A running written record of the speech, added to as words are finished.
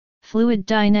Fluid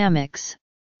dynamics,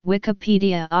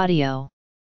 Wikipedia audio.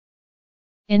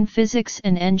 In physics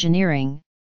and engineering,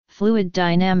 fluid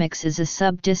dynamics is a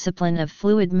subdiscipline of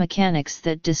fluid mechanics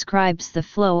that describes the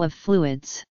flow of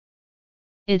fluids.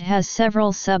 It has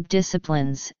several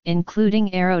subdisciplines,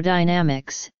 including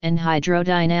aerodynamics and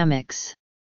hydrodynamics.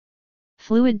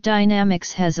 Fluid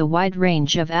dynamics has a wide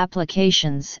range of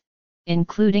applications,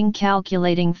 including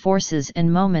calculating forces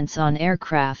and moments on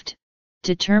aircraft,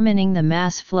 determining the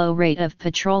mass flow rate of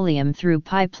petroleum through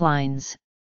pipelines,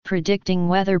 predicting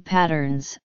weather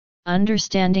patterns,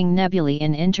 understanding nebulae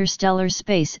in interstellar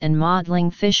space, and modeling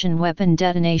fission weapon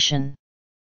detonation.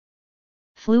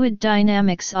 Fluid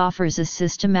dynamics offers a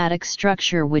systematic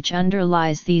structure which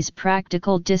underlies these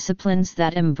practical disciplines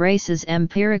that embraces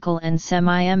empirical and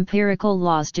semi-empirical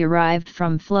laws derived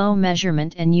from flow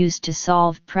measurement and used to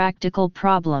solve practical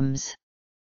problems.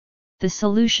 The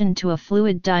solution to a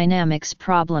fluid dynamics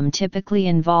problem typically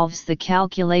involves the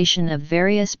calculation of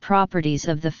various properties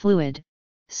of the fluid,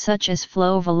 such as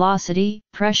flow velocity,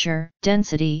 pressure,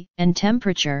 density, and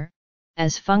temperature,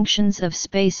 as functions of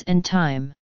space and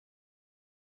time.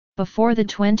 Before the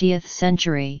 20th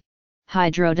century,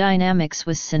 hydrodynamics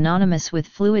was synonymous with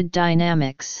fluid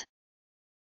dynamics.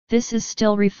 This is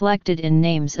still reflected in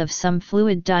names of some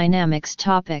fluid dynamics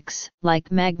topics, like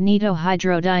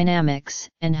magnetohydrodynamics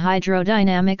and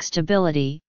hydrodynamic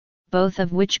stability, both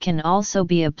of which can also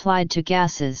be applied to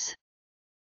gases.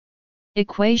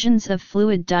 Equations of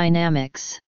fluid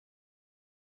dynamics.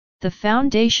 The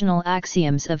foundational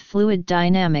axioms of fluid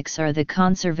dynamics are the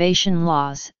conservation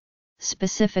laws,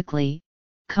 specifically,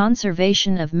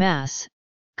 conservation of mass,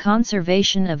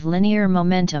 conservation of linear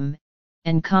momentum,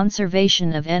 and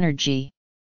conservation of energy.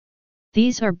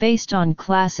 These are based on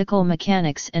classical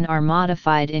mechanics and are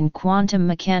modified in quantum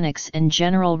mechanics and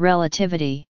general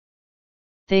relativity.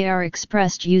 They are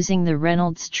expressed using the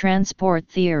Reynolds transport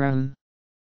theorem.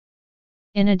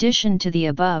 In addition to the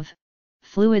above,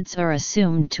 fluids are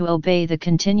assumed to obey the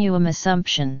continuum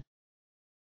assumption.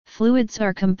 Fluids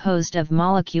are composed of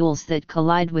molecules that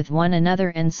collide with one another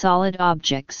and solid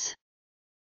objects.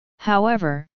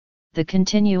 However, the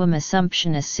continuum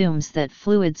assumption assumes that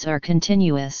fluids are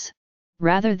continuous,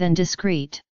 rather than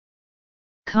discrete.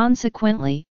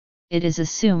 Consequently, it is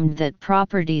assumed that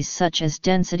properties such as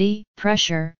density,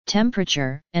 pressure,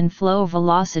 temperature, and flow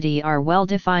velocity are well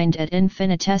defined at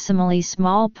infinitesimally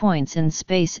small points in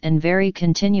space and vary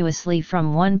continuously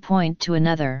from one point to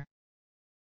another.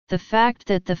 The fact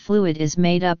that the fluid is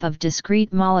made up of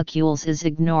discrete molecules is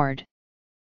ignored.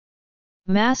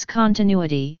 Mass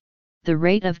continuity. The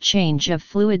rate of change of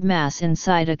fluid mass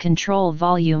inside a control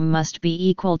volume must be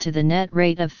equal to the net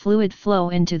rate of fluid flow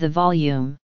into the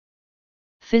volume.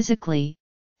 Physically,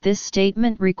 this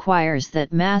statement requires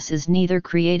that mass is neither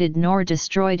created nor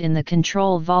destroyed in the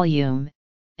control volume,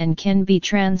 and can be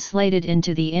translated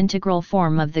into the integral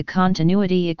form of the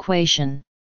continuity equation.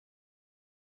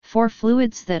 For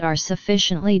fluids that are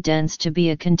sufficiently dense to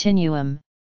be a continuum,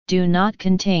 do not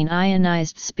contain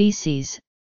ionized species,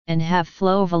 and have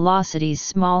flow velocities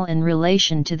small in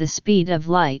relation to the speed of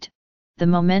light, the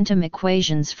momentum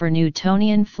equations for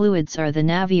Newtonian fluids are the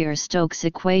Navier-Stokes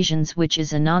equations, which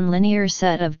is a nonlinear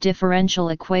set of differential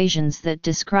equations that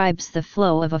describes the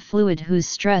flow of a fluid whose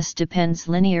stress depends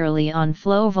linearly on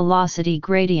flow velocity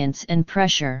gradients and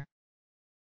pressure.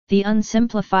 The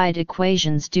unsimplified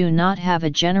equations do not have a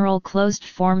general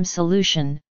closed-form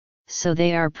solution, so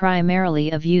they are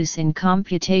primarily of use in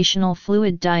computational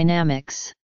fluid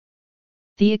dynamics.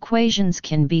 The equations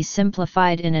can be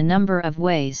simplified in a number of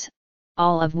ways,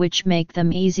 all of which make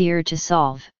them easier to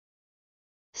solve.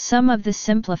 Some of the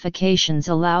simplifications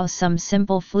allow some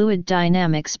simple fluid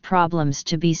dynamics problems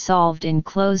to be solved in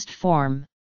closed form.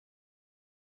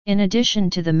 In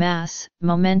addition to the mass,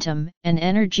 momentum, and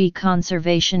energy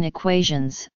conservation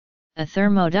equations, a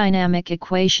thermodynamic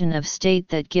equation of state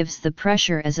that gives the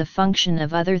pressure as a function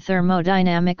of other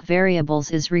thermodynamic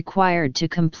variables is required to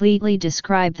completely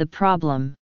describe the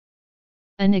problem.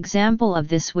 An example of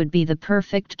this would be the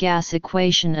perfect gas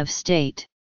equation of state,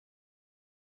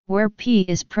 where P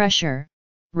is pressure,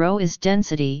 ρ is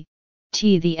density,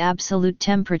 T the absolute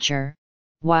temperature,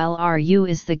 while Ru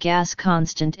is the gas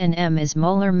constant and m is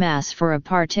molar mass for a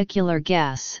particular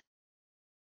gas.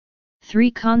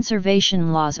 Three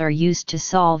conservation laws are used to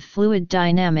solve fluid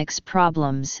dynamics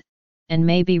problems, and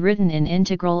may be written in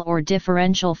integral or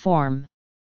differential form.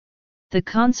 The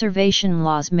conservation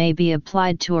laws may be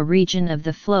applied to a region of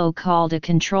the flow called a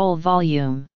control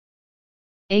volume.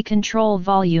 A control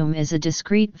volume is a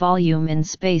discrete volume in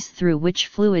space through which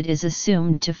fluid is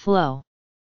assumed to flow.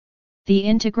 The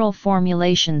integral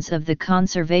formulations of the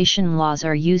conservation laws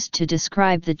are used to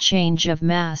describe the change of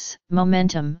mass,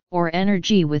 momentum, or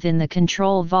energy within the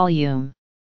control volume.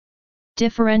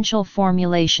 Differential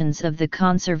formulations of the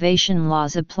conservation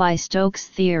laws apply Stokes'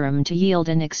 theorem to yield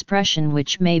an expression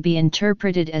which may be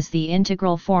interpreted as the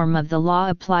integral form of the law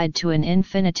applied to an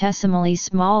infinitesimally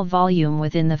small volume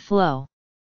within the flow.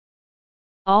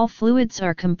 All fluids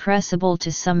are compressible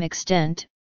to some extent,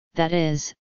 that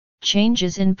is,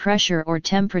 changes in pressure or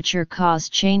temperature cause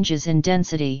changes in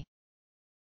density.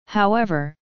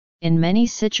 However, in many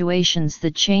situations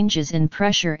the changes in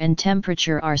pressure and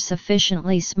temperature are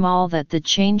sufficiently small that the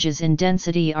changes in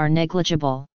density are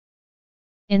negligible.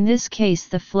 In this case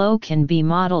the flow can be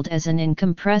modeled as an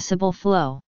incompressible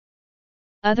flow.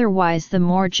 Otherwise the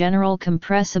more general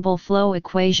compressible flow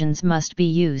equations must be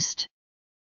used.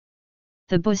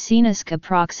 The Boussinesq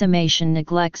approximation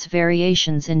neglects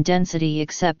variations in density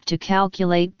except to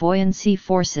calculate buoyancy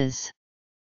forces.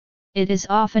 It is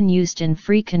often used in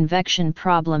free convection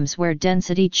problems where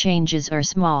density changes are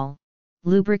small.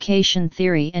 Lubrication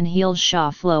theory and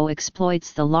Heald-Shaw flow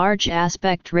exploits the large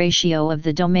aspect ratio of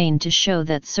the domain to show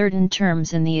that certain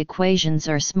terms in the equations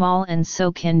are small and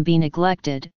so can be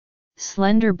neglected.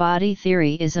 Slender body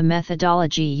theory is a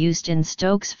methodology used in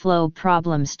Stokes flow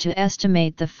problems to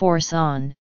estimate the force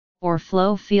on, or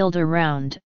flow field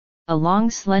around, a long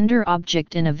slender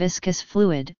object in a viscous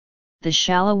fluid. The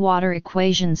shallow water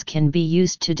equations can be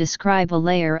used to describe a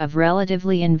layer of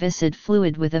relatively inviscid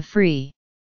fluid with a free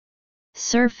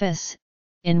surface,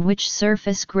 in which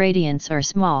surface gradients are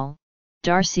small.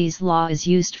 Darcy's law is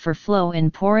used for flow in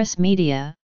porous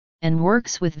media, and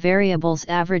works with variables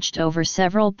averaged over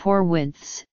several pore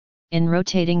widths. In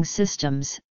rotating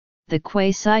systems, the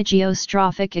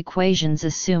quasi-geostrophic equations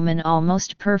assume an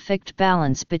almost perfect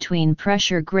balance between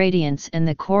pressure gradients and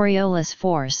the Coriolis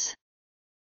force.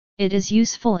 It is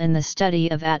useful in the study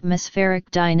of atmospheric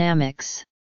dynamics.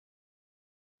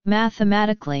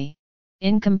 Mathematically,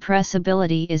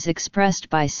 incompressibility is expressed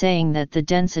by saying that the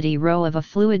density ρ of a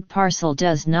fluid parcel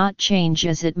does not change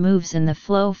as it moves in the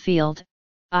flow field,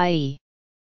 i.e.,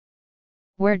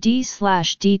 where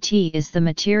d/dt is the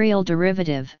material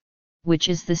derivative, which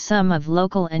is the sum of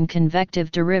local and convective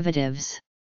derivatives.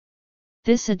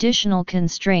 This additional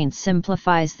constraint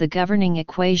simplifies the governing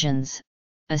equations,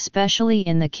 especially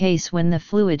in the case when the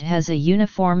fluid has a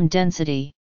uniform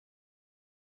density.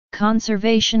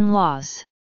 Conservation laws.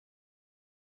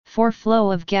 For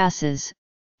flow of gases,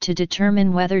 to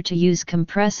determine whether to use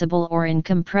compressible or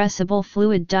incompressible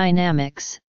fluid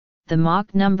dynamics, the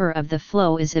Mach number of the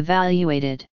flow is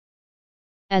evaluated.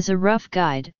 As a rough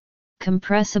guide,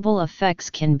 compressible effects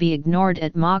can be ignored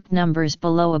at Mach numbers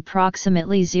below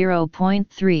approximately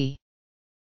 0.3.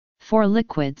 For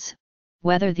liquids,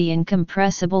 whether the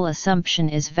incompressible assumption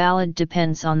is valid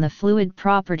depends on the fluid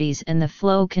properties and the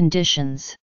flow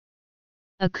conditions.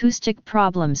 Acoustic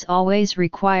problems always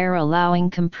require allowing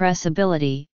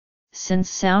compressibility, since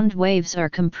sound waves are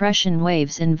compression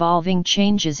waves involving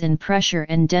changes in pressure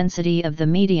and density of the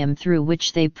medium through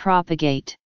which they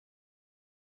propagate.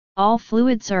 All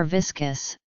fluids are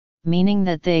viscous, meaning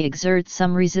that they exert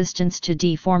some resistance to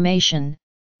deformation.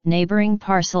 Neighboring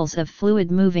parcels of fluid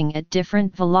moving at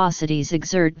different velocities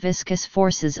exert viscous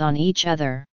forces on each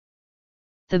other.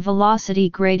 The velocity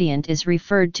gradient is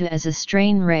referred to as a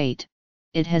strain rate.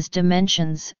 It has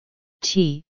dimensions,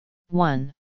 t,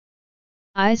 1.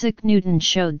 Isaac Newton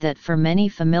showed that for many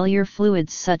familiar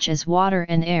fluids such as water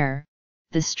and air,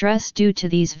 the stress due to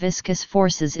these viscous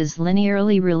forces is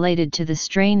linearly related to the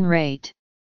strain rate.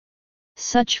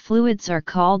 Such fluids are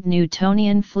called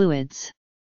Newtonian fluids.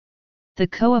 The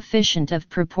coefficient of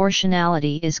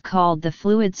proportionality is called the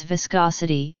fluid's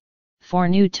viscosity. For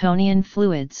Newtonian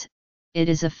fluids, it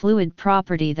is a fluid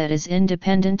property that is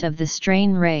independent of the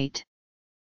strain rate.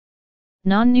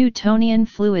 Non-Newtonian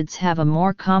fluids have a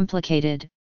more complicated,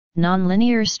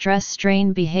 nonlinear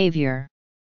stress-strain behavior.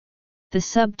 The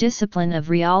subdiscipline of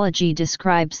rheology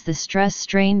describes the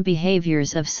stress-strain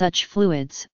behaviors of such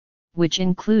fluids, which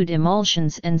include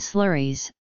emulsions and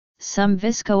slurries, some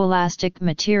viscoelastic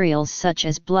materials such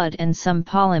as blood and some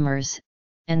polymers,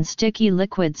 and sticky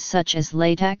liquids such as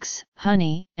latex,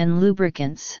 honey, and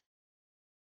lubricants.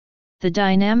 The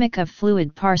dynamic of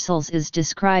fluid parcels is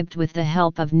described with the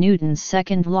help of Newton's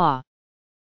second law.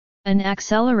 An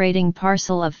accelerating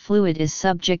parcel of fluid is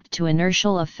subject to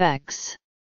inertial effects.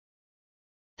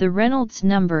 The Reynolds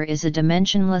number is a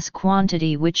dimensionless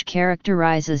quantity which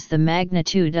characterizes the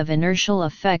magnitude of inertial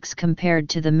effects compared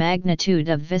to the magnitude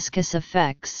of viscous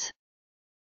effects.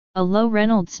 A low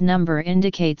Reynolds number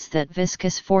indicates that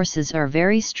viscous forces are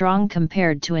very strong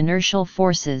compared to inertial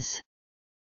forces.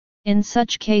 In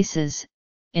such cases,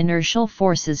 inertial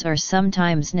forces are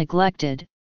sometimes neglected.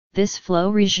 This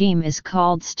flow regime is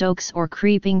called Stokes or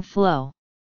creeping flow.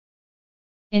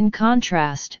 In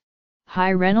contrast,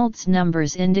 high Reynolds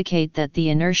numbers indicate that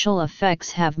the inertial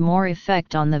effects have more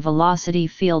effect on the velocity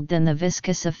field than the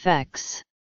viscous effects.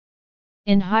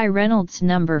 In high Reynolds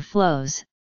number flows,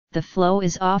 the flow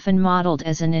is often modeled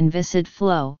as an inviscid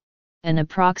flow, an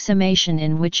approximation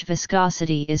in which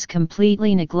viscosity is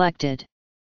completely neglected.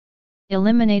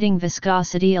 Eliminating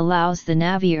viscosity allows the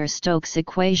Navier-Stokes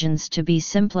equations to be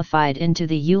simplified into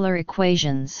the Euler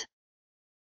equations.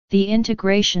 The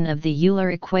integration of the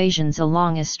Euler equations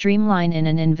along a streamline in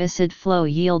an inviscid flow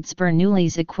yields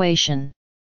Bernoulli's equation.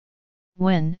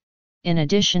 When, in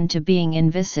addition to being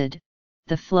inviscid,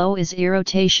 the flow is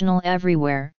irrotational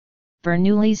everywhere,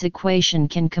 Bernoulli's equation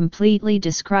can completely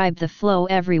describe the flow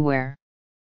everywhere.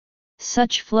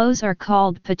 Such flows are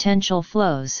called potential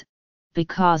flows,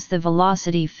 because the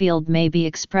velocity field may be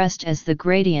expressed as the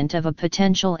gradient of a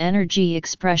potential energy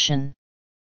expression.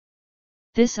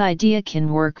 This idea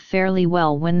can work fairly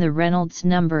well when the Reynolds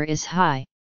number is high.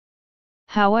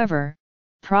 However,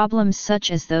 problems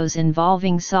such as those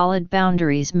involving solid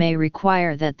boundaries may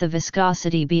require that the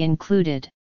viscosity be included.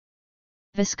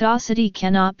 Viscosity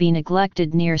cannot be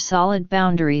neglected near solid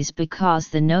boundaries because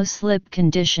the no-slip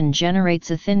condition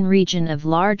generates a thin region of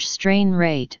large strain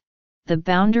rate, the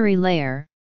boundary layer,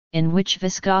 in which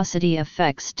viscosity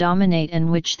effects dominate and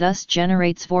which thus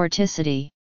generates vorticity.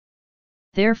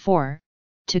 Therefore,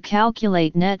 to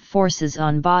calculate net forces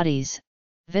on bodies,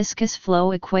 viscous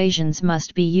flow equations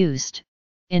must be used.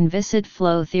 Inviscid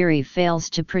flow theory fails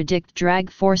to predict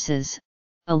drag forces,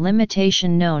 a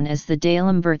limitation known as the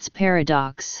D'Alembert's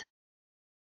paradox.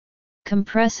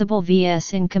 Compressible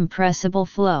vs. incompressible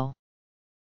flow.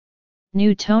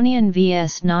 Newtonian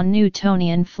vs.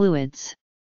 non-Newtonian fluids.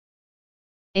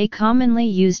 A commonly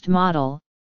used model,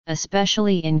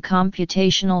 especially in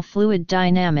computational fluid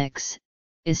dynamics,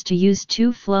 is to use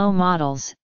two flow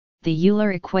models, the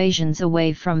Euler equations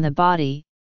away from the body,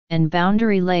 and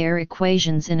boundary layer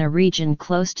equations in a region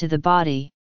close to the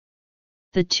body.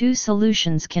 The two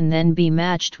solutions can then be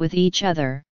matched with each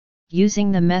other,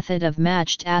 using the method of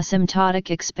matched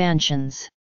asymptotic expansions.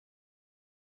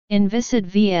 Inviscid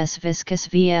vs. viscous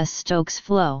vs. Stokes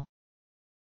flow.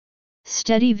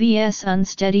 Steady vs.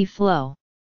 unsteady flow.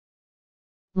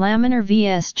 Laminar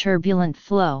vs. turbulent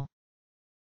flow.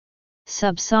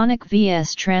 Subsonic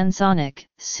vs. transonic,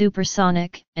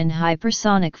 supersonic, and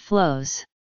hypersonic flows.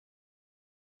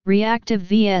 Reactive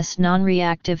vs.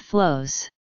 non-reactive flows.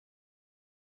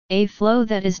 A flow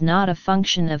that is not a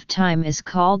function of time is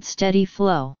called steady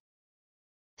flow.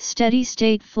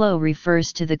 Steady-state flow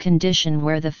refers to the condition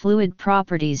where the fluid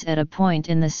properties at a point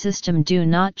in the system do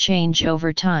not change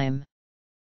over time.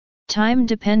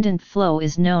 Time-dependent flow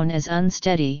is known as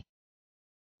unsteady.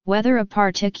 Whether a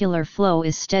particular flow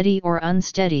is steady or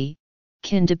unsteady,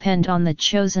 can depend on the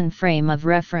chosen frame of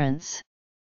reference.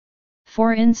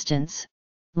 For instance,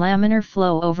 laminar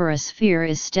flow over a sphere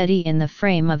is steady in the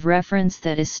frame of reference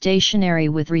that is stationary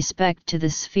with respect to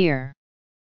the sphere.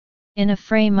 In a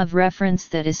frame of reference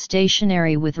that is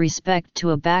stationary with respect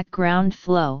to a background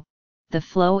flow, the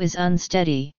flow is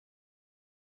unsteady.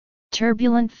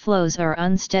 Turbulent flows are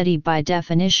unsteady by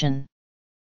definition.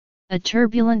 A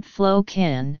turbulent flow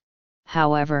can,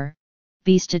 however,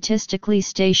 be statistically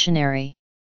stationary.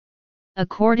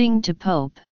 According to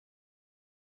Pope,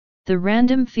 the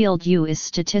random field U is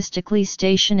statistically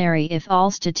stationary if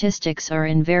all statistics are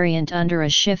invariant under a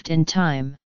shift in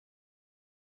time.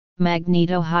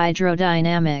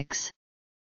 Magnetohydrodynamics.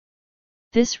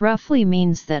 This roughly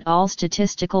means that all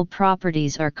statistical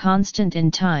properties are constant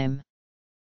in time.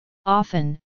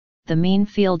 Often, the mean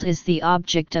field is the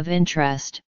object of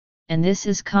interest, and this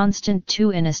is constant too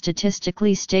in a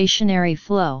statistically stationary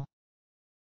flow.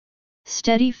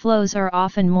 Steady flows are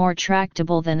often more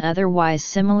tractable than otherwise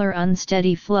similar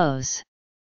unsteady flows.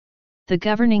 The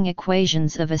governing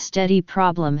equations of a steady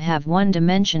problem have one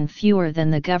dimension fewer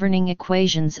than the governing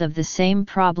equations of the same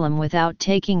problem without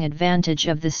taking advantage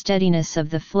of the steadiness of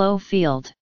the flow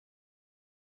field.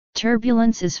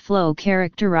 Turbulence is flow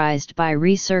characterized by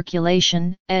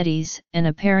recirculation, eddies, and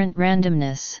apparent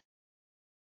randomness.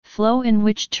 Flow in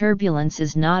which turbulence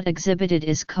is not exhibited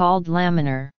is called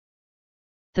laminar.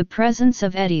 The presence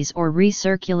of eddies or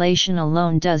recirculation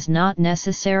alone does not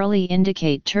necessarily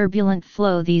indicate turbulent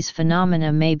flow. These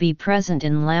phenomena may be present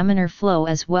in laminar flow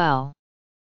as well.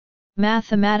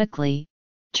 Mathematically,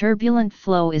 turbulent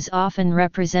flow is often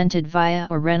represented via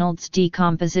a Reynolds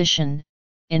decomposition,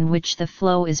 in which the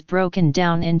flow is broken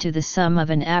down into the sum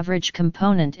of an average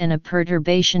component and a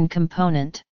perturbation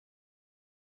component.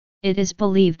 It is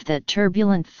believed that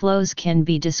turbulent flows can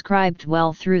be described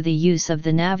well through the use of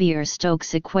the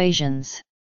Navier-Stokes equations.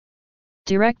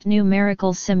 Direct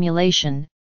numerical simulation,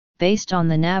 based on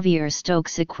the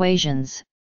Navier-Stokes equations,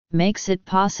 makes it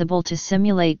possible to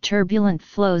simulate turbulent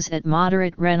flows at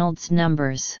moderate Reynolds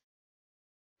numbers.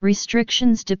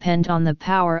 Restrictions depend on the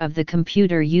power of the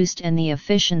computer used and the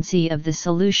efficiency of the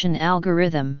solution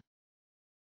algorithm.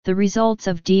 The results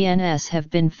of DNS have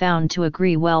been found to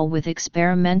agree well with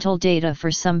experimental data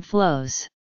for some flows.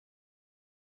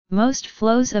 Most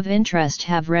flows of interest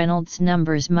have Reynolds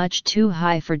numbers much too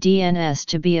high for DNS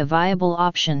to be a viable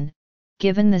option,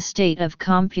 given the state of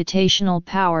computational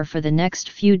power for the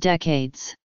next few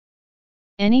decades.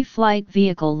 Any flight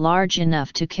vehicle large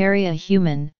enough to carry a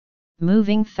human,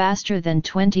 moving faster than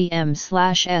 20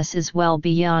 ms/s is well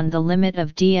beyond the limit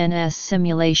of DNS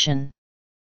simulation.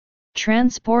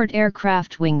 Transport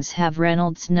aircraft wings have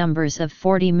Reynolds numbers of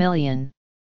 40 million.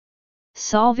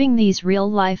 Solving these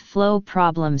real-life flow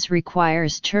problems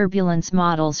requires turbulence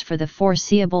models for the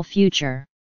foreseeable future.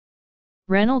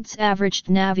 Reynolds averaged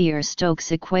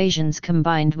Navier-Stokes equations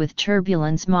combined with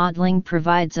turbulence modeling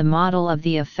provides a model of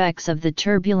the effects of the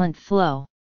turbulent flow.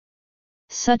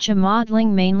 Such a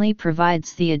modeling mainly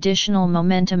provides the additional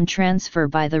momentum transfer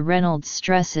by the Reynolds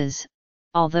stresses,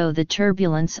 although the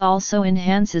turbulence also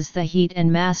enhances the heat and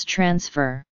mass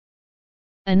transfer.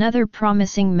 Another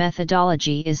promising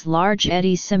methodology is large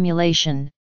eddy simulation,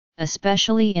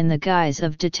 especially in the guise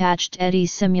of detached eddy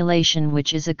simulation,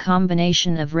 which is a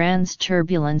combination of RANS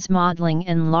turbulence modeling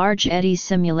and large eddy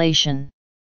simulation.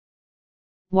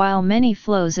 While many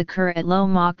flows occur at low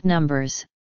Mach numbers,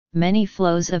 many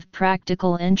flows of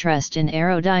practical interest in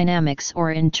aerodynamics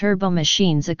or in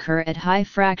turbomachines occur at high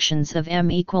fractions of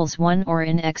m=1 or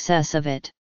in excess of it.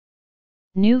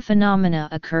 New phenomena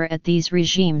occur at these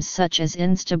regimes, such as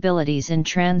instabilities in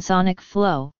transonic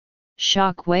flow,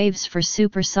 shock waves for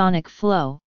supersonic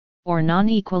flow, or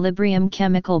non-equilibrium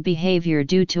chemical behavior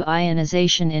due to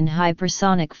ionization in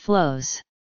hypersonic flows.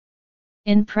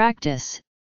 In practice,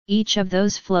 each of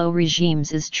those flow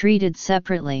regimes is treated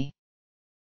separately.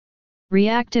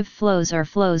 Reactive flows are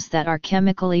flows that are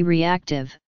chemically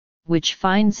reactive, which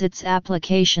finds its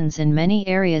applications in many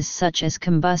areas such as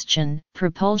combustion,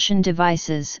 propulsion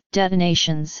devices,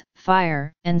 detonations,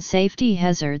 fire, and safety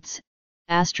hazards,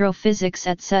 astrophysics,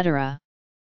 etc.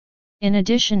 In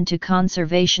addition to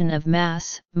conservation of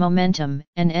mass, momentum,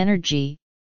 and energy,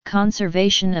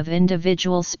 conservation of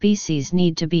individual species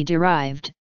need to be derived,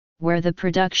 where the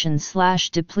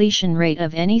production/depletion rate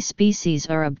of any species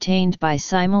are obtained by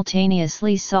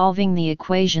simultaneously solving the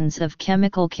equations of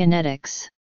chemical kinetics.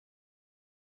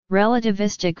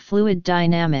 Relativistic fluid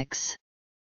dynamics.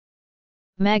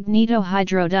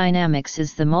 Magnetohydrodynamics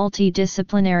is the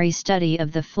multidisciplinary study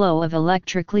of the flow of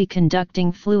electrically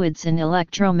conducting fluids in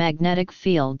electromagnetic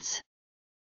fields.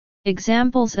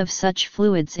 Examples of such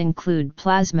fluids include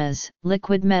plasmas,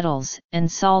 liquid metals,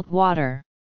 and salt water.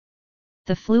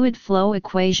 The fluid flow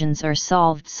equations are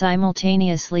solved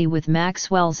simultaneously with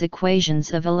Maxwell's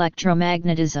equations of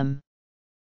electromagnetism.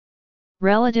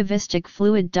 Relativistic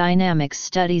fluid dynamics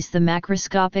studies the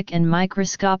macroscopic and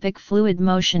microscopic fluid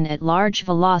motion at large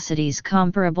velocities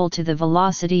comparable to the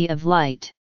velocity of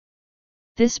light.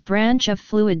 This branch of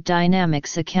fluid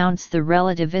dynamics accounts the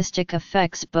relativistic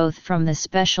effects both from the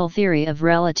special theory of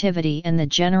relativity and the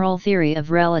general theory of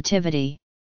relativity.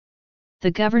 The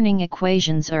governing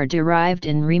equations are derived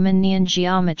in Riemannian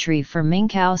geometry for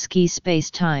Minkowski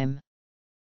spacetime.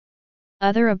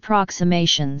 Other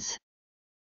approximations.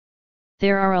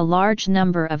 There are a large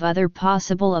number of other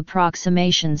possible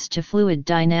approximations to fluid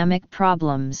dynamic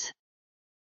problems.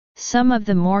 Some of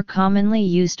the more commonly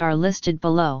used are listed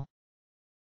below.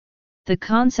 The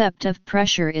concept of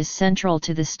pressure is central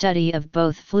to the study of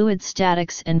both fluid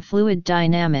statics and fluid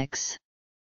dynamics.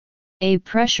 A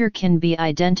pressure can be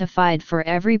identified for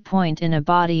every point in a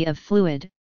body of fluid,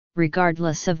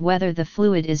 regardless of whether the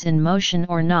fluid is in motion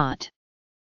or not.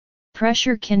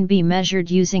 Pressure can be measured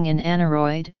using an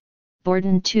aneroid,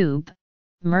 Bourdon tube,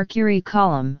 mercury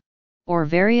column, or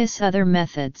various other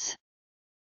methods.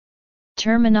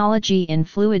 Terminology in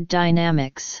fluid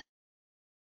dynamics.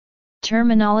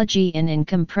 Terminology in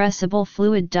incompressible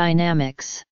fluid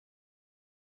dynamics.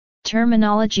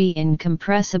 Terminology in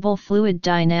compressible fluid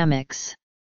dynamics.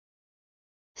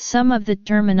 Some of the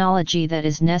terminology that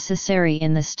is necessary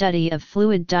in the study of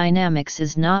fluid dynamics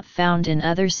is not found in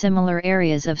other similar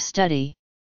areas of study.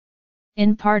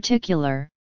 In particular,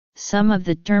 some of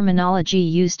the terminology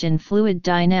used in fluid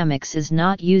dynamics is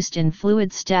not used in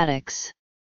fluid statics.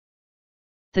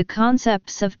 The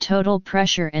concepts of total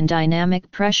pressure and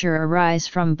dynamic pressure arise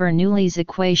from Bernoulli's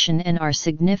equation and are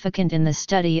significant in the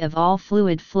study of all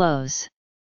fluid flows.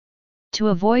 To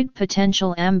avoid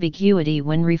potential ambiguity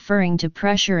when referring to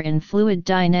pressure in fluid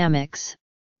dynamics,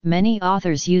 many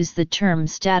authors use the term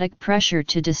static pressure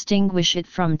to distinguish it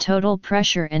from total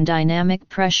pressure and dynamic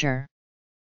pressure.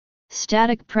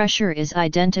 Static pressure is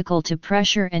identical to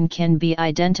pressure and can be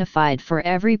identified for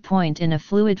every point in a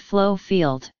fluid flow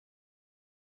field.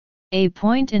 A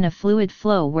point in a fluid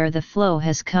flow where the flow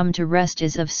has come to rest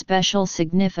is of special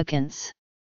significance.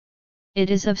 It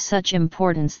is of such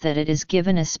importance that it is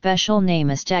given a special name,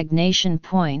 a stagnation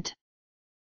point.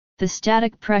 The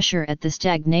static pressure at the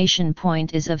stagnation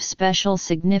point is of special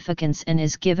significance and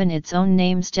is given its own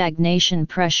name, stagnation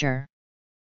pressure.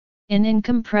 In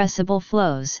incompressible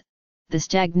flows, the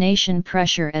stagnation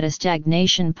pressure at a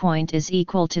stagnation point is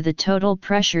equal to the total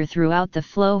pressure throughout the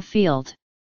flow field.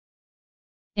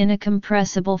 In a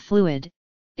compressible fluid,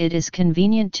 it is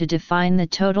convenient to define the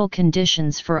total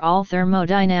conditions for all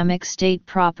thermodynamic state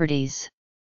properties.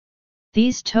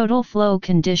 These total flow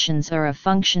conditions are a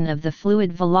function of the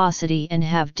fluid velocity and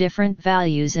have different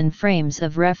values in frames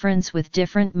of reference with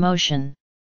different motion.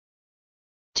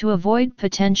 To avoid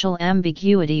potential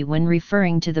ambiguity when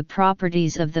referring to the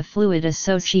properties of the fluid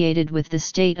associated with the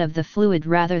state of the fluid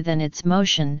rather than its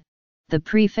motion, the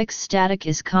prefix static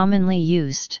is commonly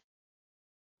used.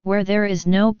 Where there is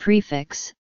no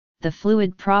prefix, the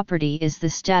fluid property is the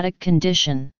static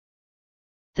condition.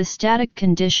 The static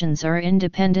conditions are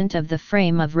independent of the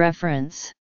frame of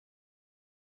reference.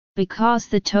 Because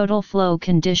the total flow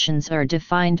conditions are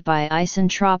defined by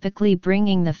isentropically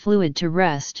bringing the fluid to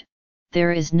rest,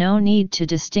 there is no need to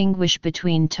distinguish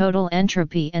between total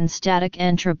entropy and static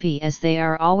entropy as they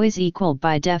are always equal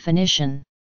by definition.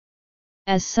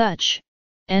 As such,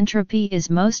 entropy is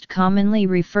most commonly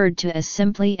referred to as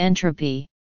simply entropy.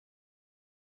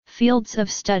 Fields of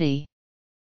study: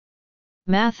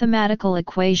 mathematical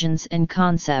equations and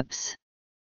concepts.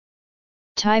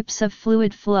 Types of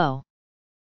fluid flow.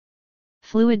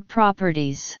 Fluid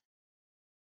properties.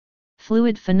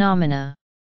 Fluid phenomena.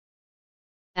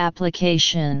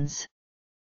 Applications.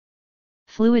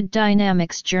 Fluid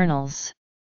dynamics journals.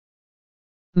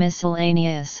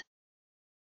 Miscellaneous.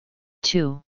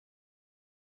 2.